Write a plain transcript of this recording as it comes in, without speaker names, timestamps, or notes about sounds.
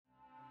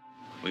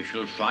We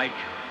shall fight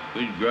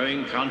with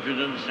growing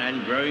confidence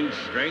and growing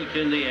strength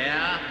in the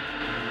air.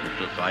 We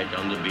shall fight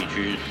on the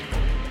beaches.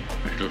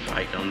 We shall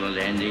fight on the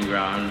landing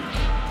grounds.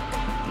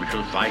 We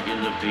shall fight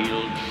in the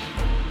fields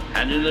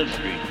and in the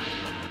streets.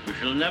 We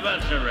shall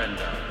never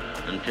surrender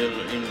until,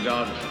 in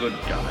God's good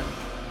time,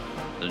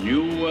 the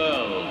new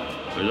world,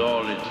 with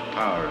all its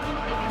power and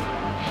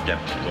might,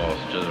 steps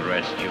forth to the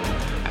rescue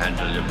and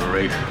the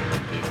liberation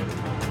of people.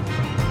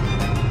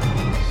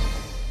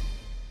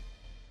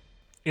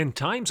 In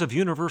times of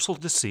universal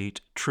deceit,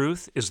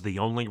 truth is the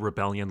only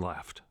rebellion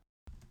left.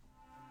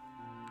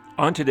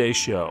 On today's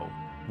show,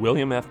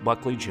 William F.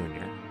 Buckley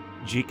Jr.,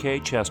 G.K.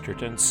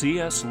 Chesterton,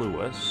 C.S.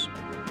 Lewis,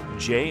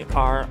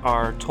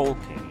 J.R.R.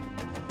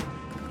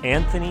 Tolkien,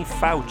 Anthony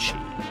Fauci,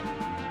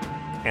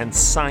 and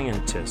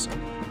Scientism.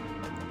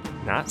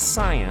 Not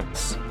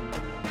science,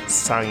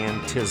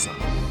 Scientism.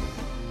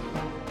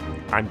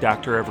 I'm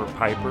Dr. Everett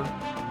Piper,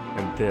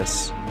 and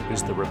this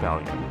is The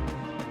Rebellion.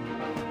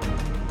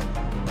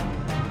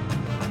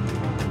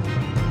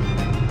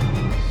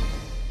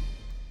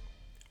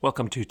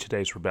 Welcome to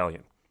today's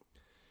Rebellion.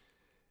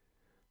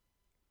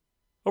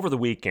 Over the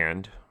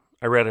weekend,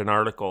 I read an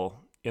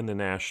article in the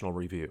National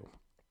Review,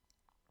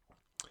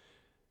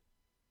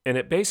 and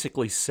it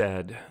basically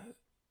said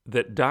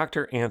that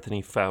Dr.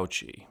 Anthony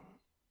Fauci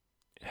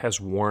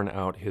has worn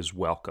out his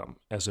welcome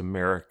as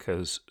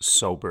America's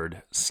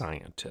sobered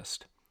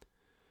scientist.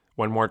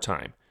 One more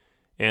time,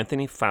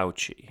 Anthony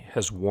Fauci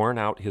has worn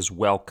out his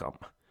welcome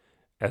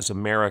as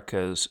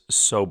America's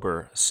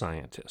sober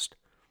scientist.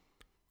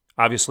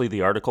 Obviously,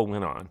 the article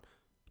went on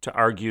to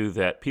argue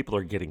that people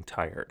are getting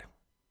tired.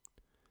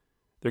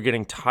 They're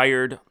getting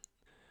tired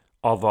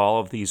of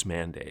all of these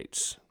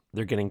mandates.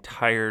 They're getting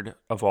tired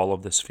of all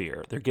of this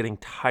fear. They're getting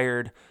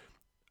tired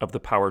of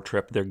the power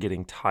trip. They're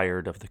getting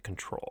tired of the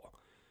control.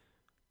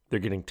 They're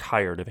getting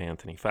tired of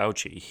Anthony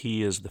Fauci.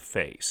 He is the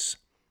face.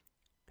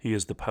 He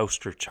is the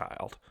poster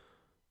child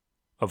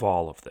of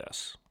all of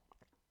this.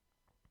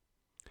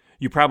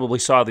 You probably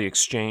saw the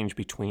exchange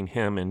between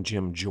him and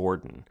Jim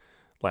Jordan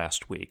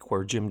last week,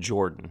 where Jim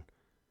Jordan,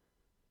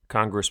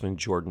 Congressman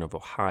Jordan of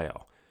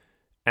Ohio,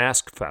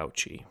 asked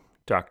Fauci,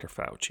 Dr.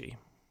 Fauci,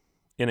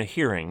 in a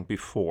hearing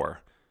before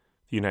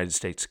the United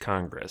States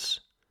Congress,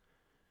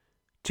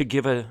 to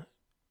give a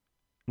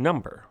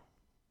number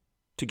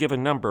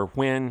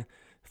when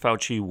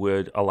Fauci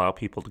would allow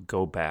people to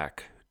go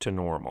back to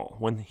normal,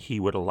 when he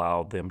would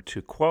allow them to,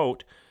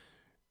 quote,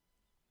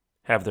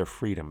 have their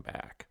freedom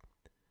back.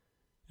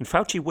 And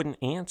Fauci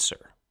wouldn't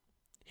answer.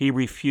 He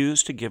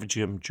refused to give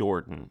Jim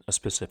Jordan a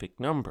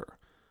specific number.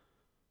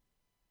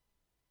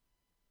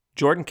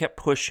 Jordan kept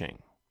pushing.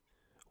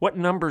 What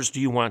numbers do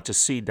you want to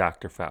see,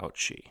 Dr.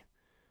 Fauci?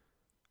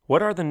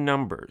 What are the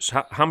numbers?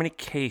 How many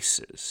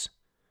cases?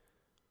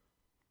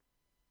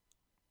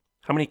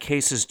 How many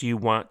cases do you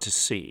want to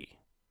see?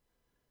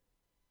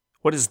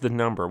 What is the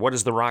number? What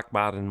is the rock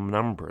bottom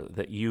number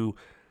that you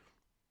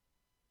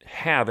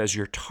have as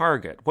your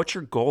target? What's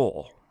your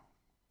goal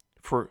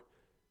for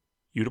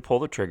you to pull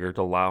the trigger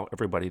to allow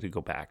everybody to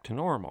go back to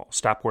normal?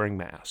 Stop wearing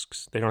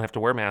masks. They don't have to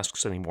wear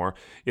masks anymore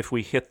if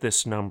we hit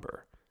this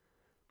number.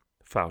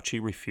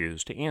 Fauci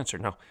refused to answer.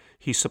 Now,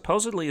 he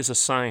supposedly is a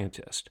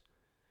scientist.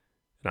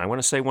 And I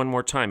want to say one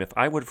more time, if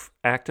I would have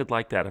acted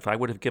like that, if I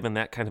would have given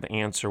that kind of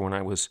answer when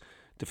I was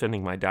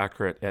defending my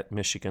doctorate at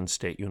Michigan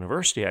State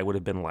University, I would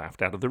have been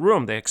laughed out of the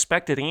room. They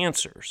expected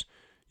answers.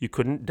 You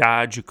couldn't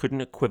dodge. You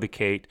couldn't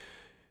equivocate.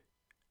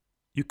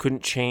 You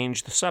couldn't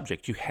change the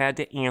subject. You had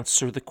to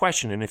answer the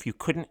question. And if you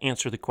couldn't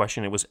answer the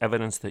question, it was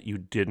evidence that you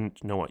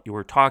didn't know what you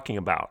were talking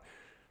about,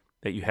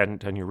 that you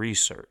hadn't done your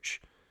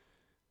research,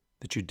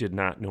 that you did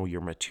not know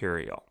your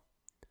material.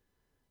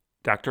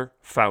 Dr.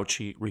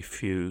 Fauci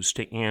refused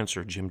to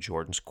answer Jim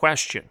Jordan's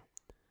question.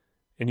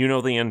 And you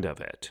know the end of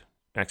it.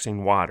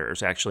 Maxine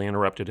Waters actually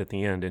interrupted at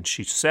the end, and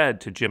she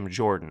said to Jim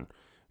Jordan,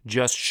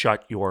 "Just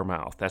shut your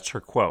mouth." That's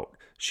her quote.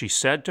 She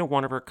said to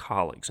one of her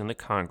colleagues in the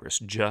Congress,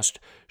 "Just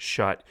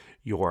shut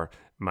your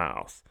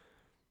mouth."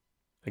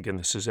 Again,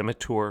 this is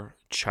immature,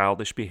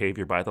 childish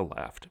behavior by the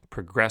left.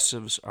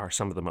 Progressives are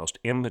some of the most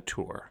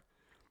immature,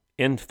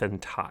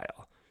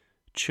 infantile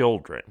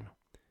children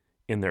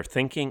in their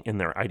thinking, in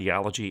their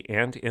ideology,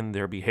 and in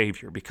their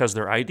behavior, because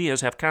their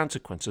ideas have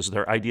consequences.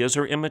 Their ideas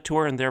are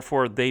immature, and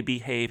therefore they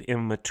behave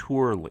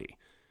immaturely.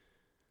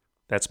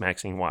 That's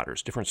Maxine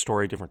Waters. Different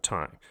story, different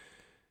time.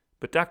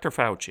 But Dr.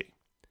 Fauci,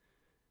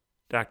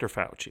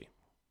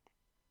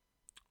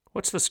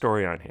 what's the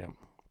story on him?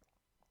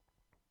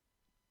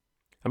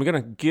 I'm going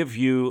to give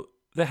you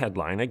the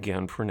headline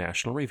again for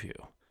National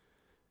Review.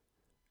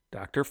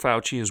 Dr.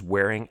 Fauci is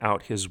wearing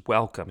out his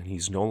welcome, and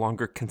he's no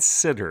longer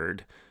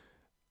considered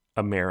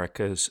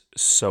America's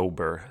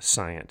sober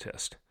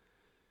scientist.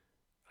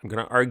 I'm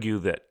going to argue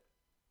that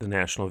the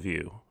National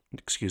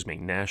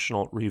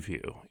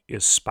Review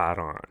is spot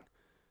on.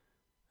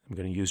 I'm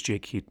going to use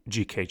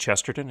G.K.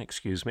 Chesterton,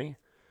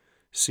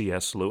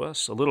 C.S.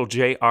 Lewis, a little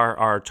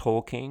J.R.R.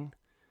 Tolkien,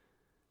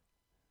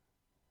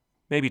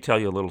 maybe tell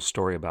you a little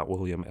story about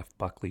William F.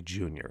 Buckley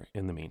Jr.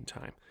 in the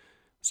meantime.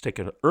 Let's take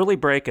an early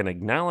break and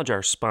acknowledge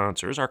our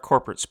sponsors, our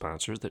corporate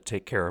sponsors that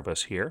take care of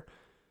us here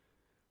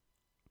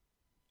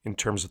in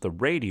terms of the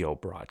radio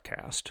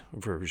broadcast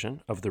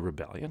version of The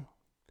Rebellion.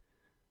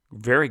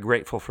 Very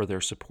grateful for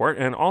their support,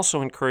 and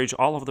also encourage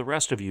all of the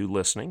rest of you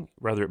listening,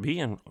 whether it be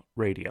in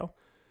radio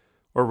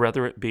or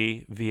whether it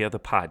be via the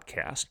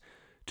podcast,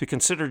 to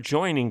consider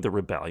joining The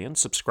Rebellion,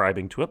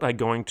 subscribing to it by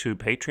going to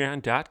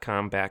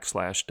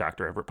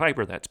patreon.com/Dr. Everett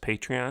Piper. That's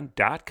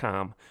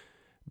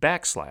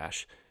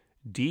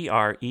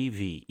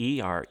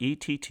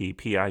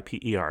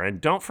patreon.com/DREVERETTPIPER.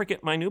 And don't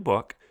forget my new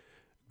book,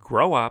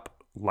 Grow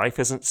Up, Life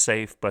Isn't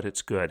Safe, But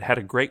It's Good. Had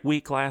a great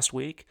week last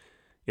week.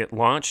 It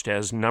launched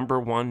as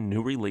 #1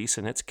 new release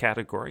in its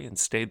category and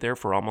stayed there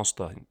for almost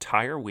the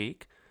entire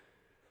week.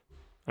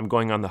 I'm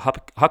going on the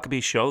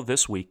Huckabee Show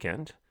this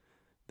weekend.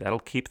 That'll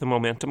keep the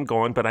momentum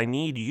going, but I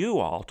need you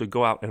all to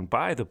go out and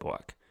buy the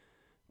book.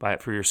 Buy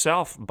it for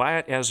yourself. Buy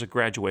it as a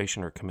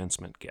graduation or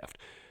commencement gift.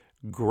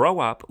 Grow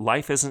Up,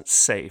 Life Isn't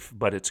Safe,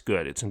 But It's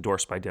Good. It's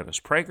endorsed by Dennis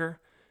Prager.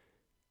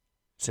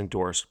 It's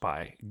endorsed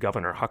by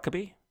Governor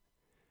Huckabee,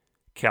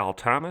 Cal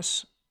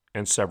Thomas,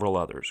 and several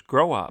others.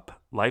 Grow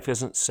Up, Life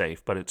Isn't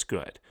Safe, But It's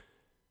Good.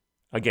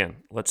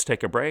 Again, let's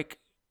take a break.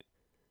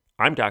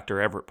 I'm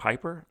Dr. Everett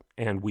Piper,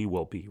 and we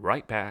will be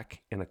right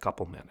back in a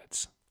couple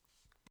minutes.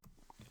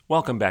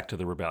 Welcome back to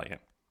The Rebellion.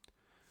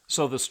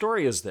 So the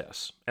story is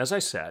this. As I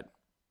said,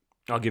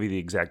 I'll give you the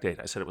exact date.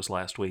 I said it was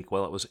last week.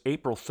 Well, it was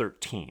April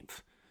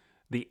 13th.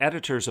 The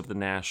editors of the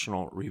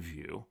National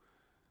Review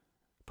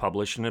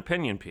published an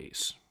opinion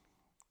piece.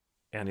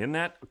 And in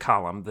that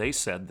column, they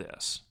said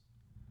this: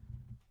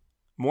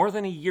 more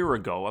than a year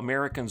ago,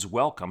 Americans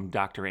welcomed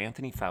Dr.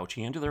 Anthony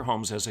Fauci into their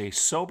homes as a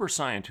sober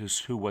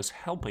scientist who was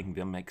helping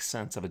them make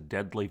sense of a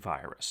deadly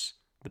virus,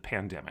 the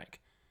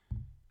pandemic,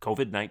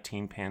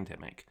 COVID-19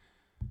 pandemic.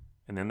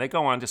 And then they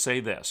go on to say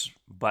this: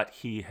 but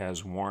he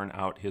has worn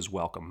out his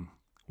welcome.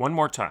 One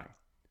more time.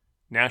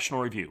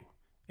 National Review,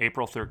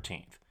 April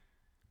 13th.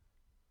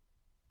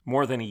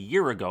 More than a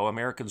year ago,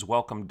 Americans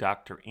welcomed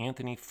Dr.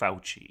 Anthony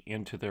Fauci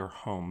into their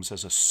homes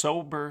as a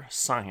sober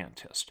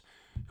scientist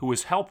who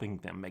was helping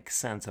them make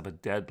sense of a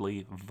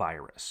deadly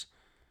virus.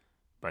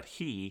 But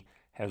he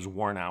has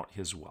worn out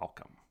his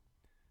welcome.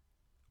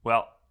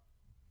 Well,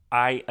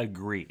 I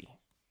agree.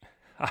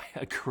 I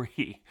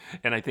agree.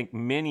 And I think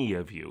many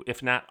of you,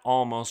 if not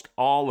almost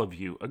all of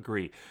you,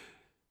 agree.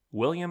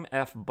 William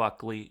F.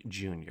 Buckley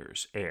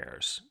Jr.'s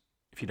heirs.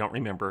 If you don't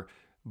remember,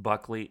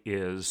 Buckley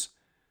is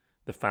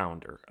the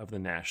founder of the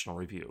National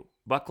Review.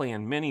 Buckley,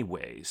 in many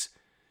ways,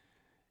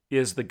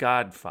 is the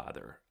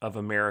godfather of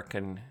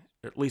American,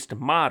 at least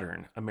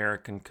modern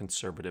American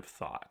conservative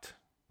thought,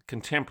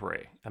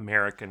 contemporary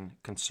American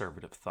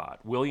conservative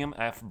thought. William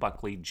F.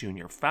 Buckley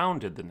Jr.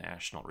 founded the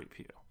National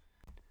Review.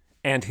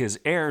 And his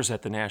heirs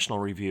at the National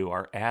Review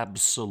are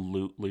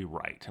absolutely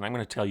right. And I'm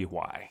going to tell you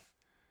why.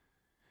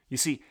 You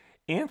see,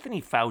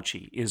 Anthony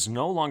Fauci is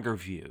no longer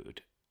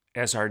viewed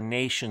as our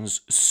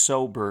nation's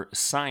sober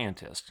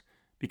scientist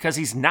because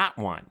he's not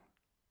one.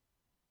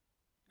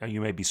 Now,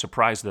 you may be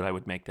surprised that I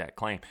would make that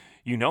claim.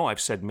 You know, I've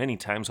said many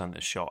times on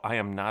this show, I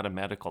am not a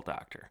medical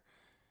doctor.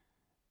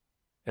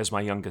 As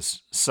my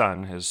youngest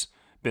son has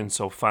been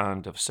so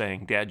fond of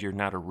saying, Dad, you're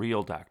not a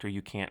real doctor.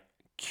 You can't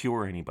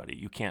cure anybody.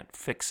 You can't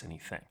fix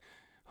anything.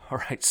 All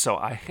right, so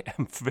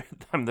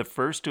I'm the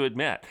first to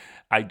admit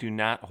I do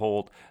not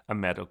hold a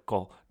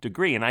medical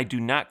degree, and I do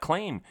not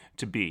claim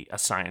to be a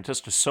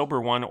scientist, a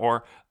sober one,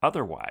 or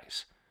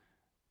otherwise.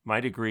 My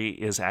degree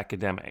is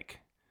academic.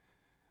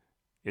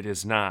 It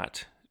is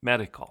not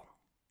medical.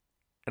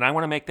 And I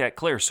want to make that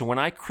clear. So when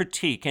I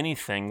critique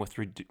anything with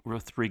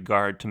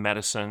regard to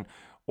medicine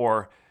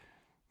or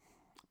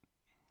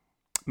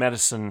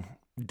medicine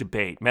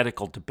debate,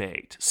 medical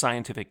debate,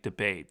 scientific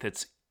debate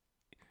that's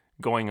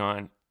going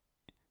on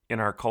in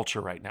our culture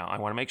right now, I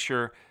want to make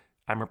sure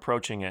I'm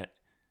approaching it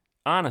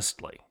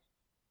honestly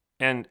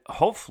and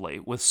hopefully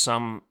with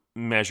some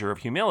measure of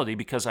humility,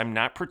 because I'm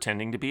not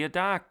pretending to be a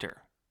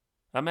doctor,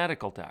 a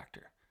medical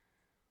doctor.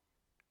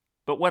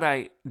 But what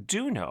I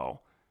do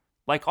know,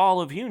 like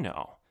all of you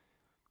know,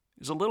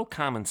 is a little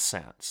common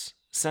sense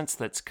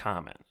that's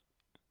common.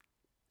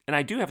 And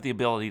I do have the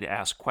ability to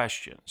ask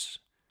questions.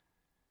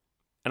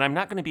 And I'm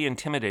not going to be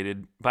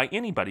intimidated by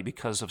anybody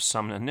because of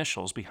some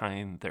initials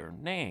behind their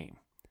name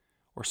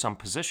or some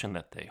position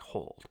that they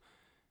hold.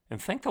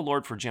 And thank the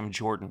Lord for Jim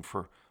Jordan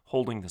for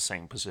holding the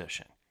same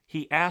position.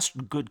 He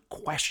asked good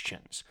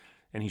questions,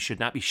 and he should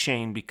not be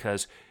shamed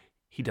because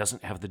he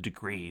doesn't have the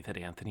degree that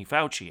Anthony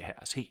Fauci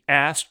has. He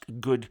asked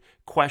good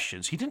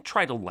questions. He didn't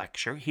try to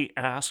lecture. He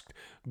asked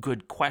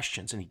good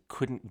questions, and he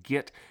couldn't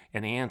get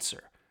an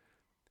answer.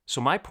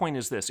 So my point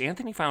is this: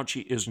 Anthony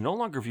Fauci is no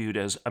longer viewed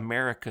as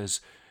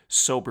America's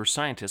sober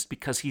scientist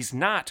because he's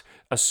not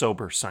a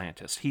sober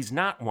scientist. He's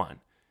not one.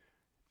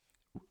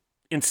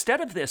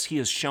 Instead of this, he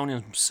has shown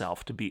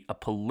himself to be a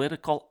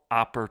political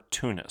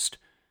opportunist,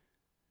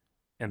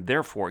 and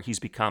therefore he's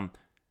become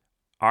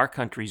our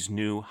country's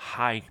new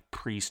high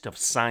priest of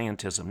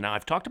scientism. Now,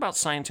 I've talked about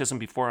scientism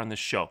before on this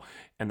show,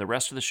 and the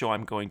rest of the show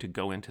I'm going to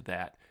go into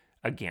that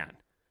again.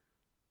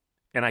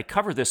 And I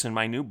cover this in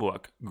my new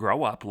book,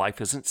 Grow Up,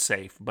 Life Isn't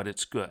Safe, But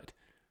It's Good.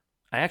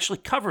 I actually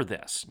cover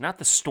this, not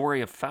the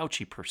story of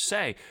Fauci per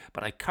se,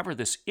 but I cover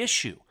this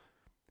issue.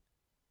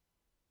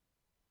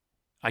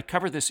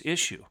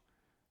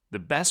 The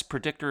best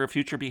predictor of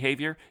future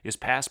behavior is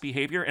past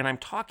behavior, and I'm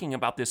talking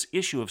about this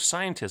issue of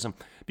scientism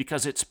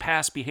because it's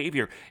past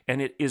behavior,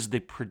 and it is the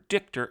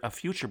predictor of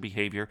future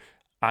behavior,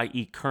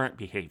 i.e. current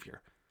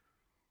behavior.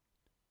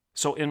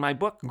 So in my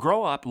book,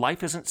 Grow Up,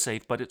 Life Isn't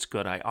Safe, But It's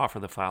Good, I offer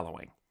the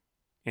following.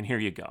 And here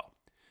you go.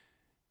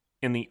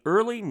 In the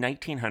early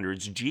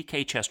 1900s,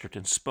 G.K.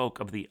 Chesterton spoke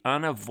of the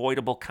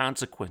unavoidable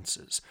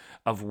consequences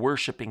of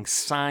worshiping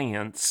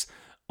science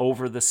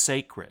over the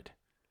sacred.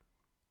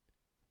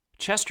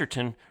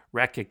 Chesterton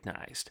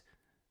recognized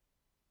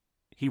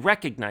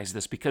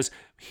this because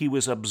he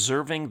was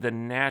observing the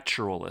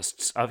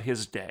naturalists of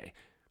his day,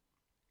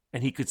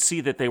 and he could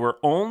see that they were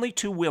only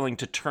too willing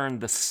to turn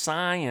the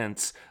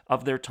science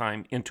of their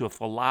time into a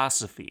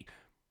philosophy.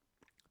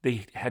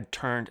 They had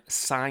turned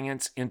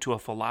science into a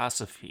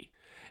philosophy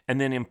and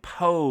then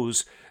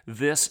impose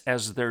this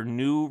as their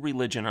new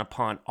religion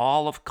upon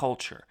all of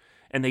culture.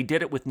 And they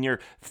did it with near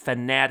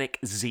fanatic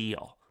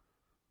zeal.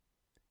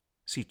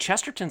 See,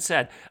 Chesterton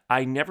said,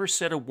 I never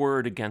said a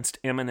word against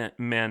eminent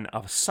men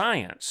of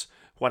science.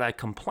 What I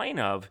complain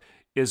of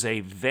is a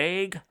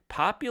vague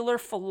popular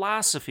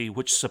philosophy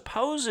which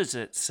supposes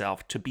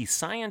itself to be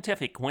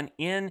scientific when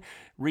in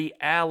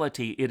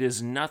reality it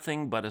is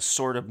nothing but a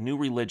sort of new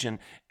religion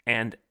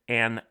and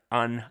an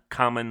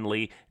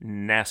uncommonly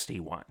nasty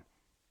one.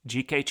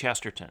 G.K.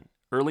 Chesterton,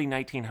 early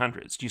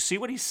 1900s. Do you see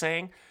what he's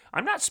saying?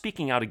 I'm not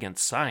speaking out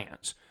against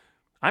science.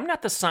 I'm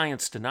not the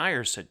science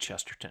denier, said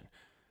Chesterton.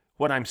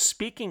 What I'm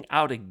speaking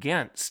out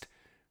against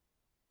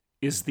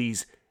is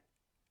these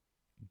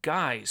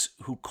guys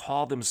who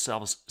call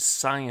themselves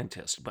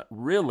scientists, but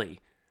really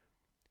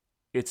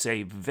it's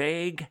a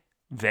vague,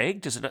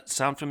 does it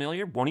sound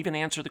familiar? Won't even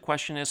answer the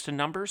question as to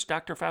numbers,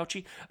 Dr.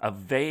 Fauci? A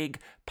vague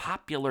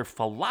popular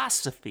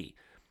philosophy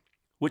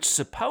which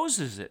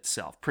supposes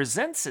itself,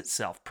 presents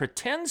itself,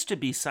 pretends to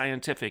be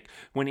scientific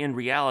when in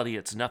reality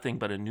it's nothing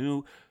but a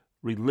new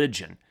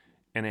religion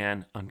and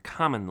an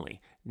uncommonly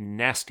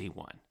nasty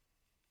one.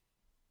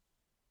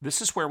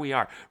 This is where we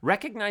are.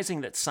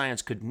 Recognizing that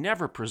science could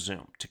never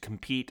presume to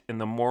compete in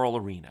the moral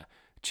arena,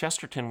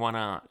 Chesterton went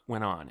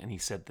on and he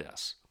said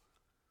this: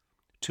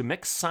 to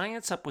mix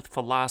science up with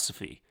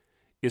philosophy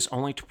is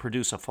only to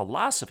produce a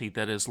philosophy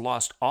that has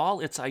lost all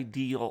its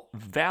ideal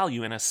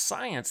value and a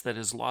science that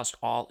has lost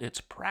all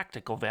its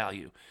practical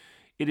value.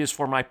 It is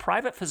for my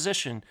private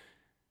physician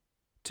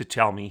to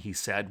tell me, he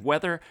said,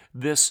 whether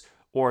this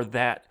or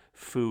that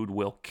food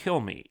will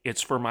kill me.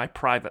 It's for my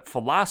private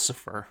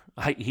philosopher,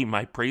 i.e.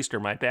 my priest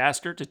or my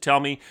pastor, to tell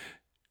me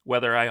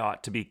whether I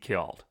ought to be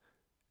killed.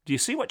 Do you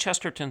see what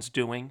Chesterton's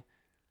doing?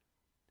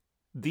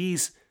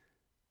 These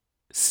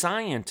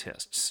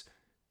scientists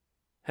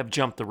have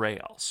jumped the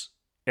rails,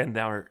 and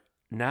they're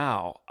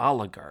now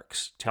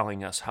oligarchs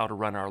telling us how to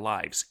run our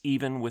lives,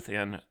 even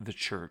within the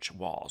church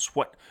walls,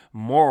 what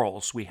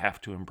morals we have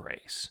to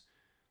embrace,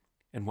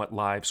 and what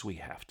lives we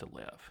have to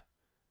live.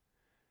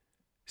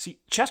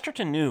 See,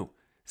 Chesterton knew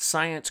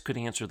science could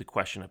answer the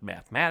question of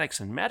mathematics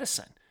and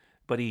medicine,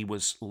 but he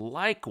was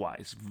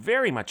likewise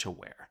very much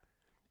aware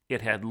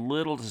it had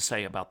little to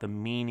say about the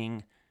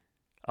meaning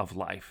of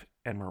life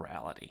and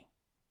morality.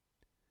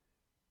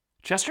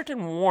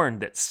 Chesterton warned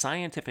that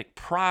scientific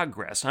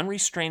progress,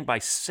 unrestrained by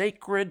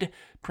sacred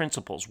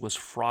principles, was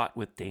fraught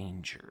with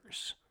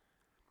dangers.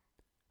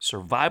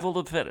 Survival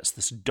of the fittest,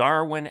 this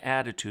Darwin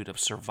attitude of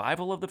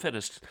survival of the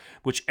fittest,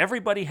 which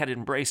everybody had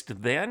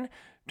embraced then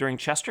during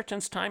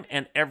Chesterton's time,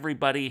 and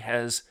everybody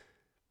has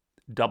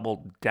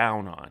doubled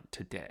down on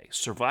today.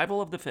 Survival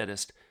of the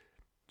fittest,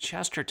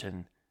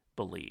 Chesterton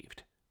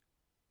believed,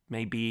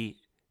 may be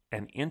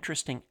an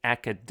interesting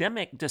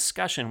academic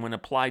discussion when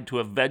applied to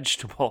a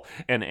vegetable,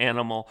 an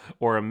animal,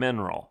 or a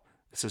mineral.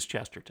 This is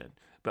Chesterton.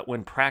 But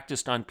when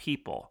practiced on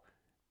people,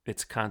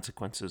 its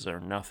consequences are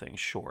nothing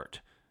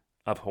short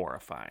of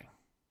horrifying.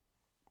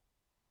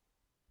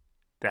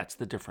 That's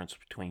the difference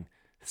between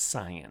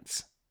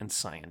science and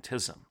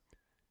scientism.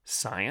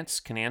 Science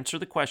can answer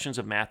the questions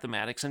of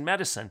mathematics and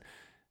medicine.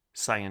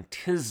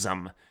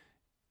 Scientism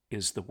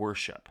is the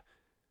worship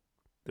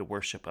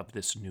of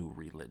this new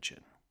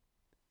religion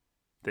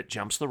that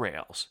jumps the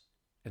rails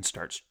and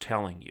starts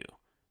telling you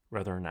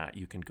whether or not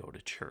you can go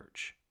to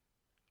church.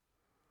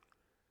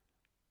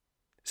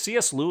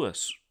 C.S.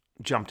 Lewis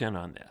jumped in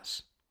on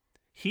this.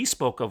 He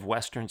spoke of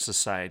Western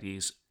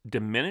society's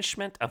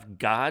diminishment of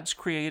God's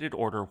created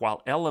order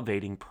while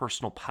elevating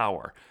personal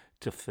power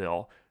to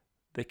fill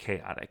the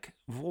chaotic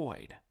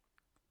void.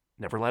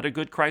 Never let a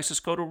good crisis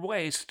go to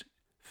waste.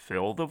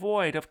 Fill the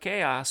void of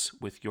chaos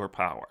with your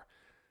power.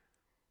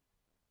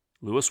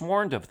 Lewis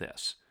warned of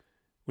this.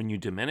 When you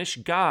diminish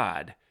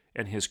God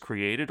and his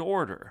created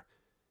order,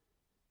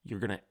 you're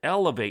going to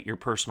elevate your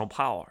personal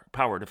power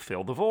to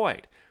fill the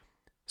void.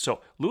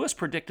 So Lewis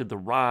predicted the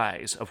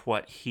rise of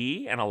what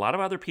he and a lot of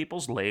other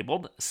peoples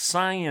labeled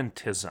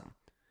scientism.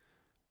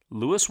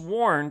 Lewis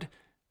warned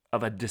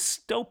of a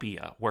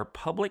dystopia where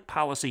public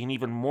policy and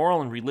even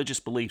moral and religious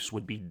beliefs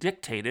would be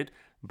dictated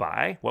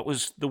by, what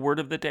was the word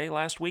of the day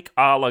last week?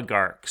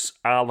 Oligarchs,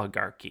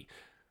 oligarchy.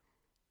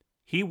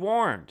 He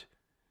warned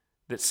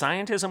that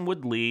scientism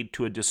would lead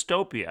to a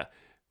dystopia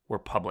where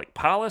public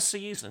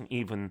policies and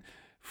even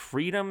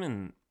freedom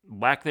and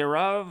lack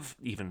thereof,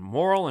 even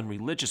moral and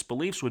religious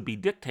beliefs would be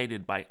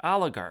dictated by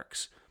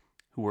oligarchs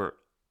who were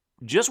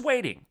just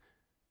waiting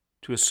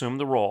to assume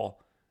the role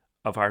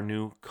of our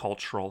new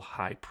cultural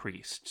high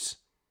priests.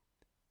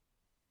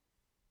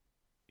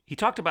 He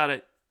talked about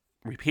it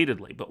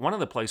repeatedly, but one of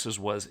the places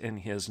was in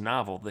his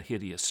novel, The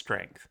Hideous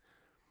Strength.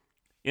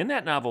 In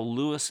that novel,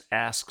 Lewis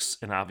asks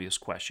an obvious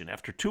question.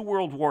 After 2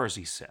 world wars,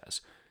 he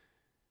says,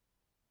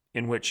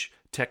 in which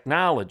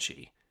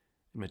technology,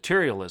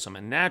 materialism,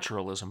 and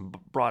naturalism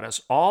brought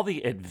us all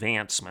the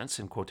advancements,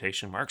 in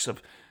quotation marks,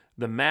 of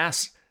the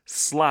mass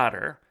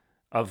slaughter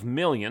of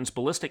millions,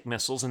 ballistic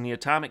missiles, and the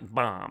atomic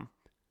bomb,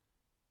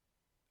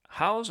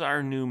 how's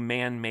our new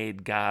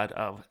man-made god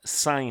of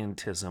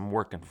scientism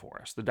working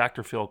for us? The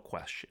Dr. Phil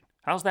question.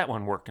 How's that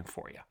one working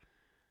for you?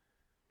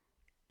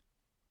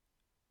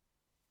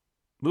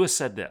 Lewis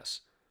said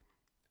this: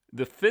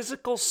 the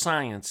physical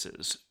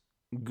sciences,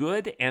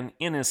 good and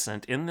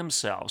innocent in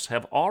themselves,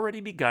 have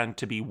already begun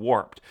to be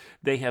warped.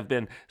 They have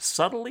been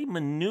subtly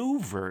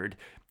maneuvered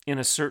in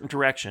a certain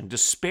direction.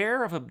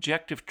 Despair of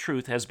objective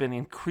truth has been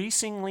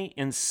increasingly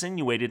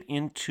insinuated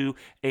into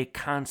a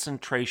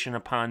concentration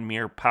upon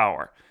mere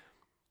power.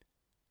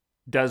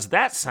 Does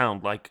that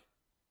sound like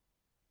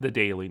the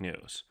Daily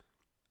News?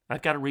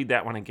 I've got to read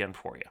that one again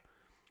for you.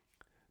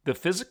 The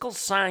physical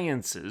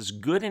sciences,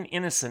 good and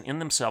innocent in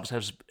themselves,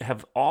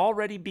 have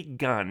already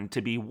begun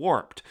to be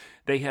warped.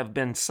 They have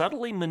been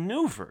subtly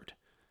maneuvered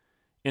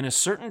in a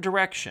certain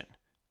direction.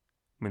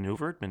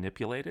 Maneuvered,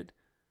 manipulated,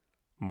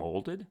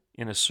 molded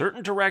in a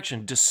certain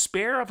direction.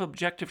 Despair of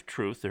objective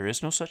truth. There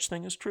is no such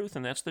thing as truth,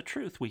 and that's the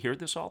truth. We hear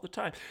this all the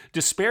time.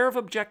 Despair of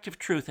objective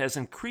truth has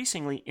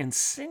increasingly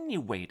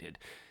insinuated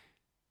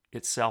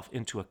itself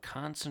into a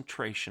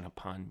concentration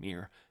upon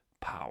mere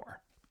power.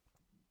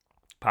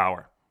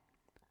 Power.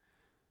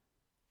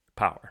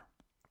 Power.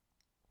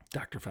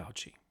 Dr.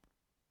 Fauci.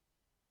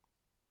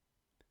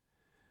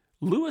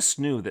 Lewis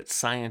knew that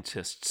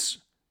scientists,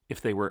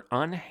 if they were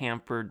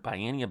unhampered by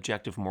any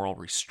objective moral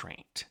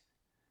restraint,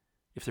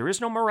 if there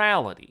is no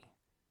morality,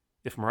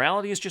 if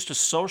morality is just a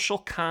social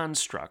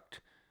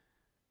construct,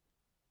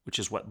 which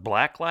is what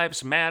Black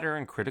Lives Matter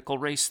and critical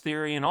race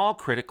theory and all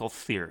critical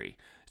theory,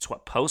 it's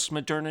what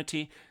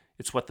postmodernity,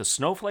 it's what the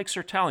snowflakes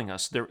are telling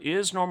us. There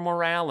is no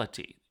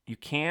morality. You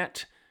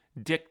can't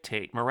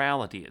dictate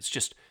morality. It's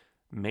just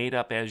made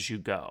up as you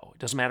go. It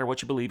doesn't matter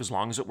what you believe as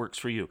long as it works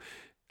for you.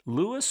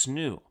 Lewis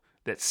knew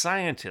that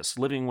scientists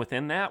living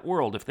within that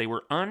world, if they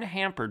were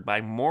unhampered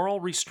by moral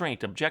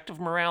restraint, objective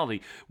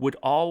morality, would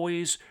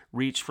always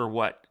reach for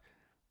what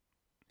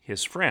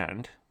his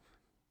friend,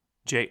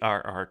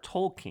 J.R.R.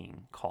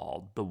 Tolkien,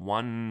 called the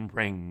one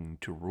ring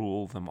to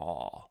rule them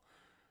all.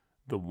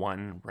 The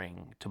one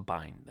ring to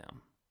bind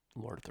them.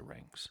 Lord of the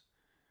Rings.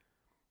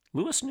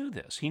 Lewis knew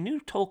this. He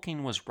knew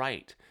Tolkien was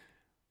right.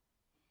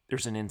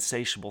 There's an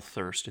insatiable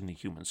thirst in the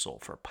human soul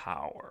for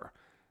power.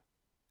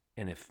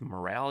 And if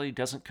morality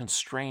doesn't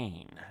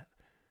constrain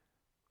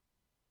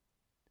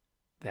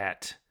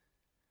that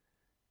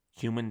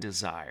human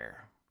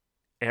desire,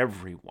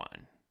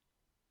 everyone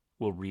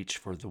will reach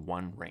for the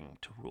one ring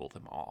to rule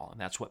them all. And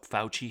that's what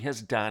Fauci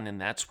has done,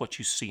 and that's what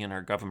you see in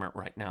our government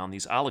right now, and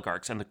these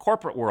oligarchs and the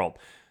corporate world.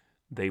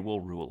 They will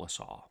rule us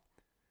all.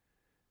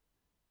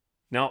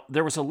 Now,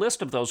 there was a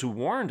list of those who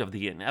warned of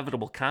the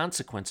inevitable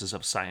consequences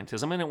of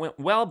scientism, and it went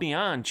well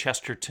beyond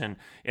Chesterton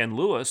and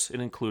Lewis.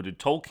 It included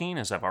Tolkien,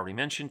 as I've already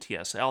mentioned,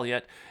 T.S.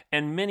 Eliot,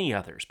 and many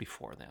others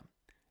before them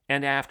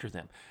and after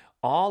them.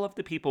 All of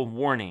the people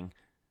warning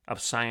of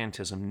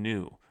scientism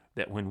knew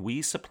that when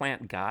we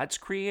supplant God's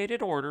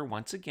created order,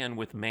 once again,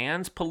 with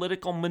man's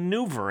political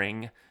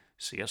maneuvering,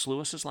 C.S.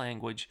 Lewis's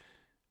language,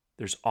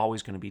 there's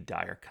always going to be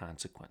dire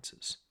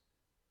consequences.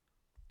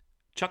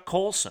 Chuck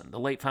Colson, the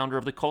late founder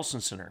of the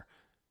Colson Center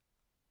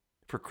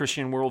for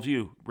Christian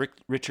Worldview,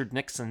 Richard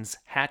Nixon's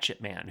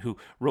hatchet man, who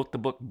wrote the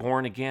book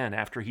Born Again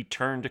after he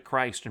turned to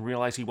Christ and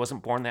realized he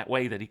wasn't born that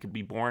way, that he could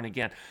be born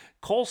again.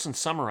 Colson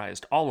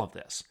summarized all of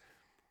this.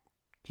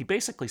 He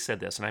basically said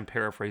this, and I'm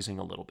paraphrasing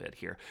a little bit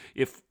here.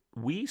 If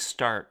we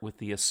start with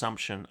the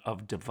assumption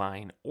of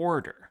divine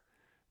order,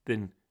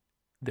 then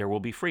there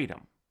will be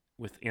freedom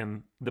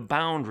within the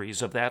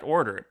boundaries of that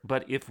order.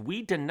 But if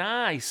we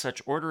deny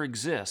such order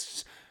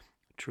exists,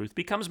 truth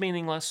becomes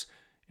meaningless,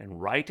 and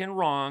right and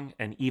wrong,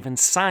 and even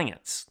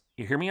science,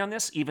 you hear me on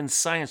this? Even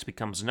science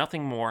becomes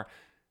nothing more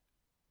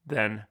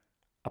than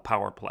a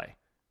power play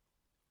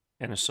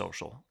and a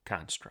social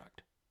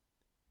construct.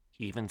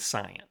 Even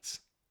science.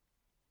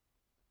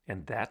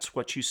 And that's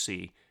what you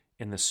see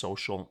in the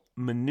social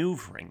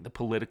maneuvering, the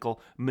political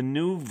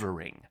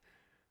maneuvering,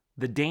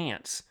 the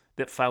dance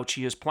that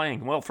Fauci is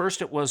playing. Well,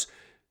 first it was,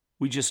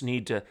 we just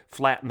need to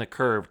flatten the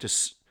curve to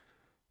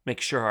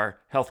make sure our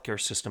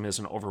healthcare system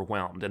isn't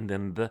overwhelmed. And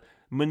then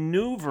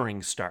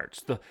maneuvering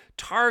starts. The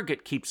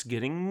target keeps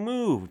getting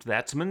moved.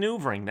 That's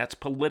maneuvering. That's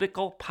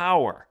political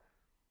power.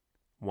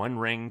 One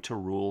ring to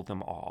rule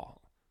them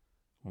all.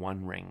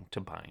 One ring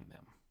to bind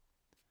them.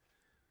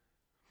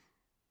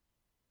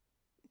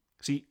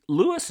 See,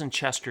 Lewis and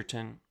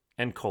Chesterton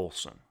and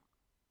Colson,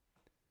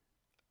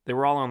 they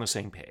were all on the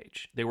same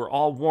page. They were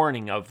all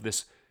warning of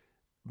this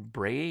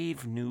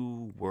brave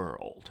new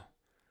world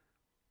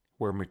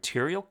where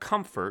material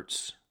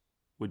comforts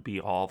would be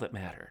all that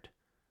mattered.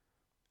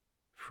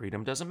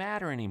 Freedom doesn't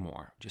matter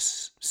anymore,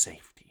 just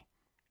safety.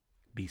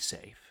 Be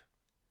safe.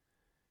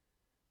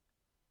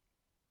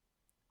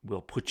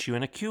 We'll put you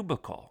in a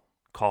cubicle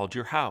called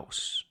your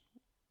house.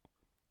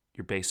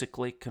 You're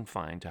basically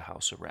confined to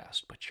house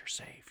arrest, but you're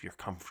safe, you're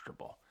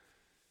comfortable.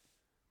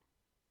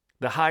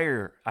 The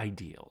higher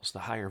ideals, the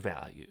higher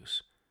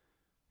values,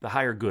 the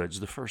higher goods,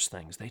 the first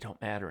things, they don't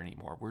matter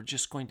anymore. We're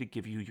just going to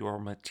give you your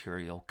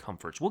material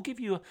comforts. We'll give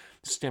you a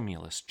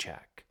stimulus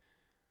check.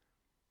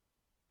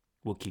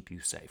 We'll keep you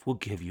safe. We'll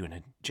give you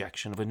an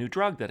injection of a new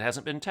drug that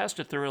hasn't been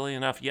tested thoroughly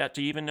enough yet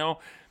to even know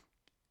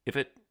if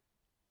it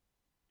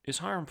is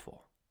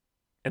harmful.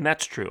 And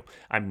that's true.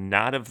 I'm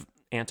not an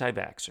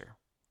anti-vaxxer.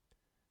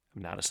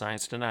 I'm not a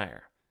science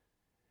denier.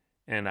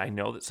 And I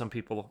know that some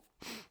people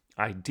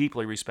I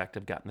deeply respect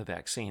have gotten the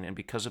vaccine, and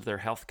because of their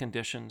health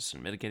conditions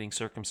and mitigating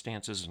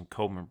circumstances and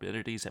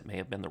comorbidities, it may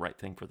have been the right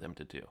thing for them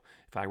to do.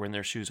 If I were in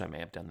their shoes, I may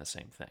have done the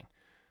same thing.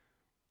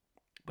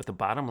 But the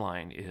bottom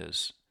line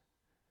is,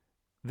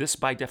 this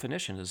by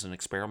definition is an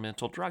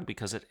experimental drug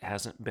because it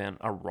hasn't been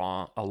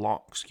around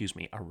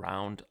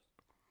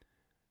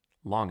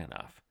long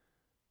enough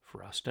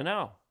for us to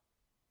know.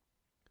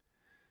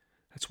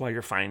 That's why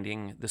you're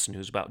finding this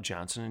news about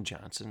Johnson &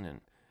 Johnson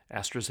and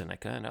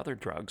AstraZeneca and other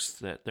drugs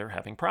that they're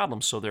having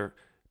problems, so they're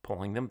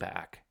pulling them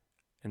back.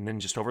 And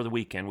then just over the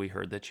weekend, we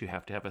heard that you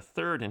have to have a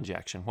third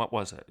injection. What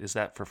was it? Is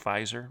that for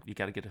Pfizer? You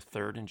got to get a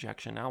third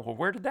injection now? Well,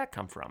 where did that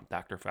come from,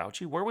 Dr.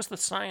 Fauci? Where was the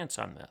science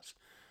on this?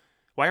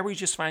 Why are we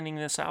just finding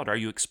this out? Are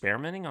you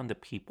experimenting on the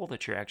people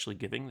that you're actually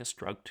giving this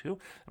drug to?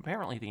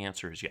 Apparently the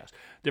answer is yes.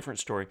 Different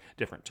story,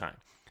 different time.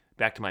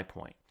 Back to my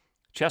point.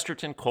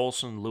 Chesterton,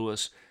 Colson,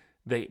 Lewis,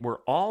 they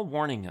were all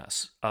warning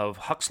us of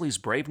Huxley's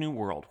brave new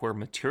world where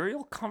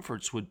material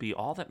comforts would be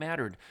all that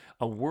mattered,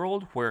 a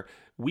world where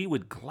we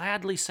would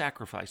gladly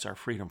sacrifice our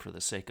freedom for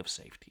the sake of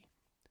safety.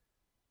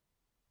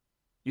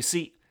 You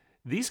see,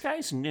 these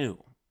guys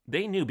knew.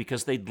 They knew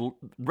because they'd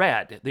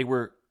read. They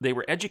were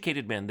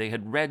educated men. They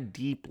had read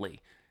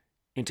deeply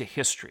into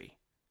history,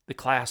 the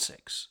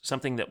classics,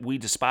 something that we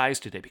despise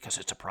today because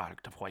it's a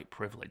product of white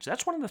privilege.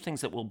 That's one of the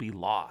things that will be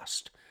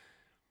lost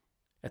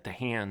at the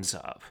hands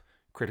of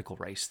critical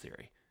race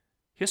theory.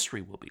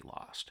 History will be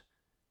lost,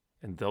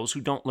 and those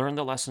who don't learn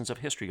the lessons of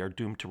history are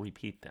doomed to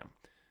repeat them.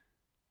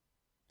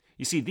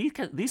 You see,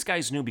 these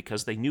guys knew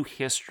because they knew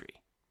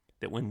history,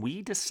 that when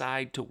we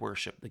decide to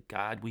worship the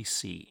God we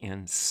see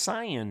in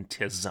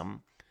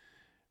scientism,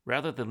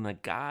 rather than the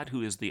God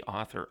who is the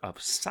author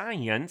of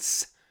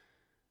science,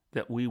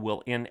 that we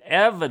will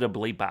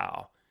inevitably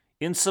bow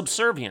in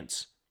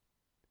subservience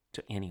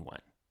to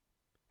anyone,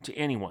 to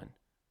any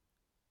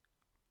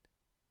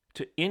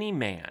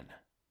man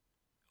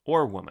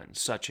or woman,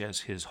 such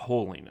as His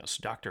Holiness,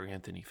 Dr.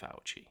 Anthony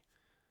Fauci,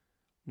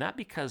 not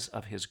because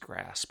of his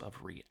grasp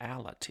of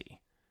reality,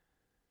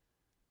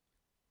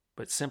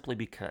 but simply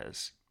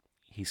because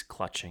he's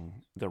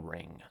clutching the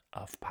ring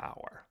of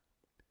power.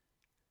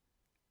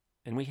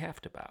 And we have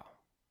to bow.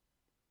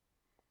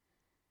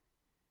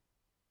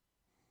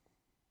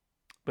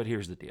 But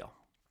here's the deal.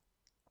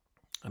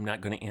 I'm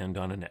not going to end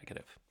on a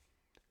negative.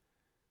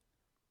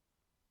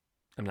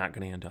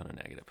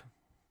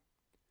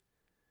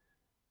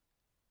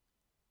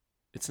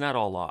 It's not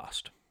all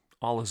lost.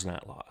 All is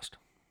not lost.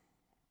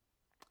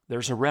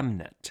 There's a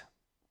remnant.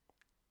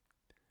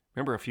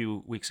 Remember a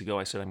few weeks ago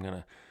I said I'm going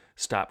to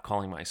stop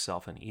calling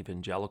myself an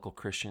evangelical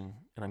Christian,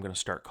 and I'm going to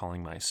start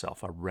calling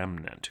myself a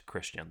remnant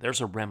Christian.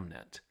 There's a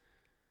remnant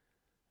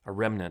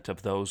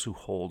of those who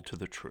hold to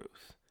the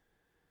truth,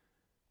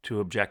 to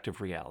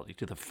objective reality,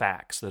 to the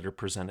facts that are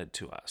presented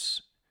to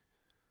us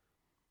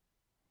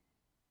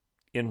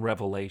in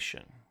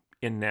revelation,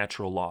 in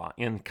natural law,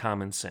 in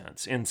common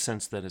sense, in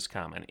sense that is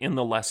common, in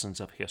the lessons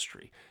of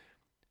history,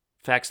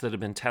 facts that have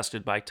been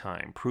tested by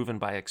time, proven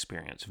by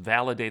experience,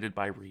 validated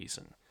by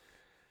reason,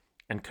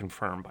 and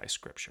confirmed by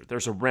Scripture.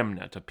 There's a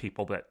remnant of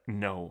people that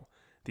know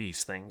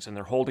these things, and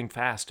they're holding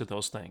fast to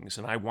those things,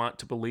 and I want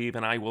to believe,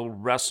 and I will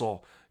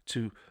wrestle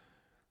to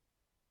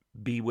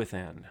be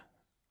within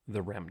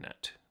the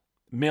remnant.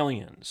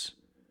 Millions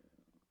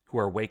who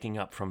are waking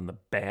up from the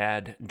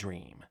bad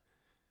dream,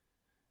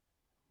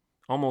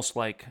 almost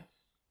like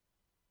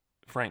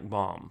Frank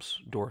Baum's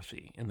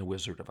Dorothy in The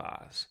Wizard of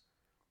Oz.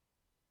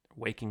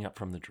 Waking up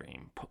from the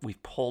dream.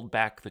 We've pulled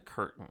back the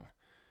curtain,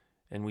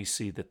 and we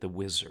see that the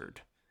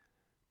wizard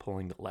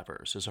pulling the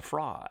levers is a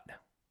fraud.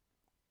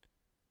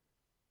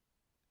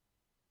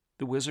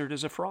 The wizard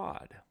is a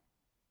fraud.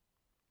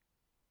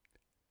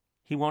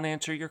 He won't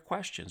answer your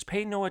questions.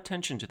 Pay no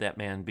attention to that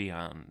man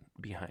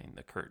behind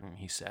the curtain,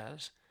 he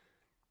says.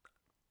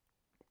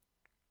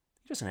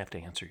 He doesn't have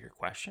to answer your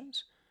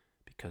questions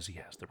because he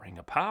has the ring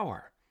of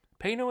power.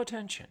 Pay no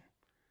attention.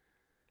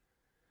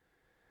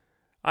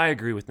 I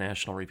agree with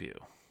National Review.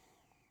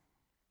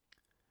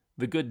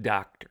 The good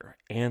doctor,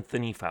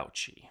 Anthony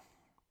Fauci,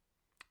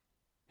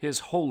 His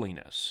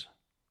Holiness,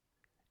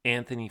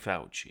 Anthony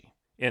Fauci,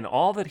 in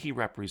all that he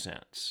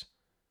represents,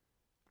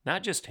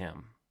 not just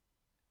him,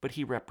 but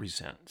he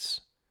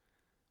represents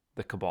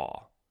the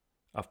cabal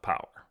of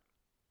power.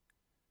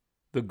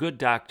 The good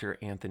doctor,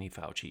 Anthony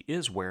Fauci,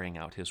 is wearing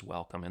out his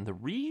welcome, and the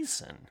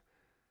reason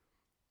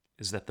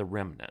is that the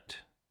remnant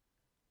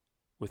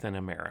within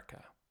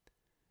America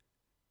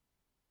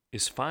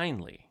is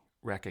finally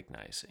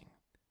recognizing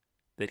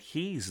that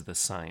he's the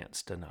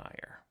science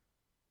denier,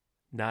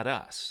 not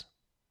us.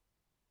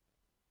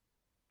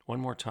 One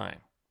more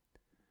time.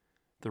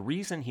 The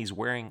reason he's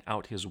wearing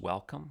out his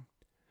welcome,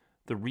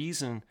 the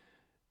reason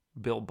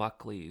Bill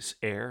Buckley's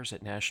heirs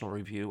at National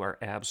Review are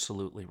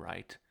absolutely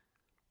right,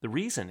 the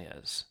reason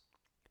is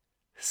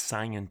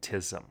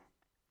scientism.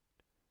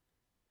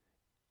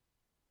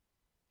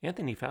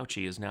 Anthony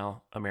Fauci is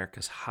now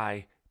America's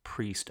high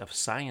priest of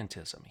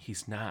scientism.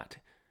 He's not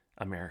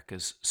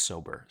America's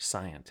sober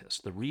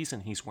scientist. The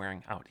reason he's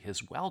wearing out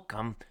his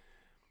welcome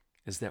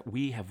is that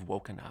we have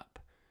woken up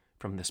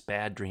from this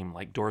bad dream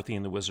like Dorothy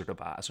and the Wizard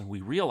of Oz, and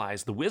we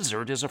realize the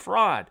wizard is a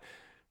fraud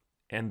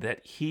and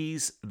that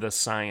he's the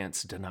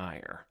science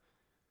denier,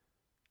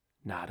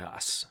 not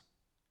us.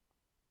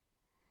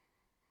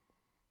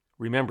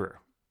 Remember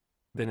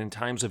that in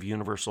times of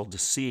universal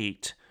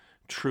deceit,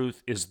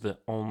 truth is the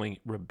only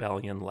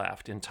rebellion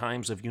left. In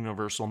times of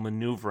universal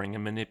maneuvering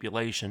and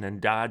manipulation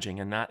and dodging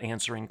and not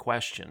answering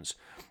questions,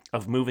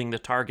 of moving the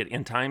target,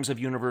 in times of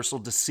universal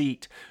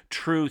deceit,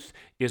 truth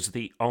is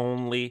the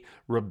only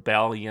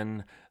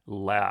rebellion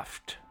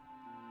left.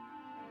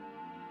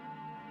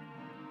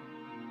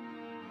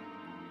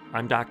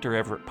 I'm Dr.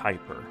 Everett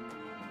Piper,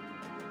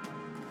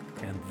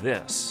 and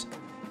this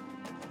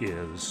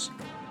is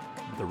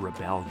The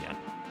Rebellion.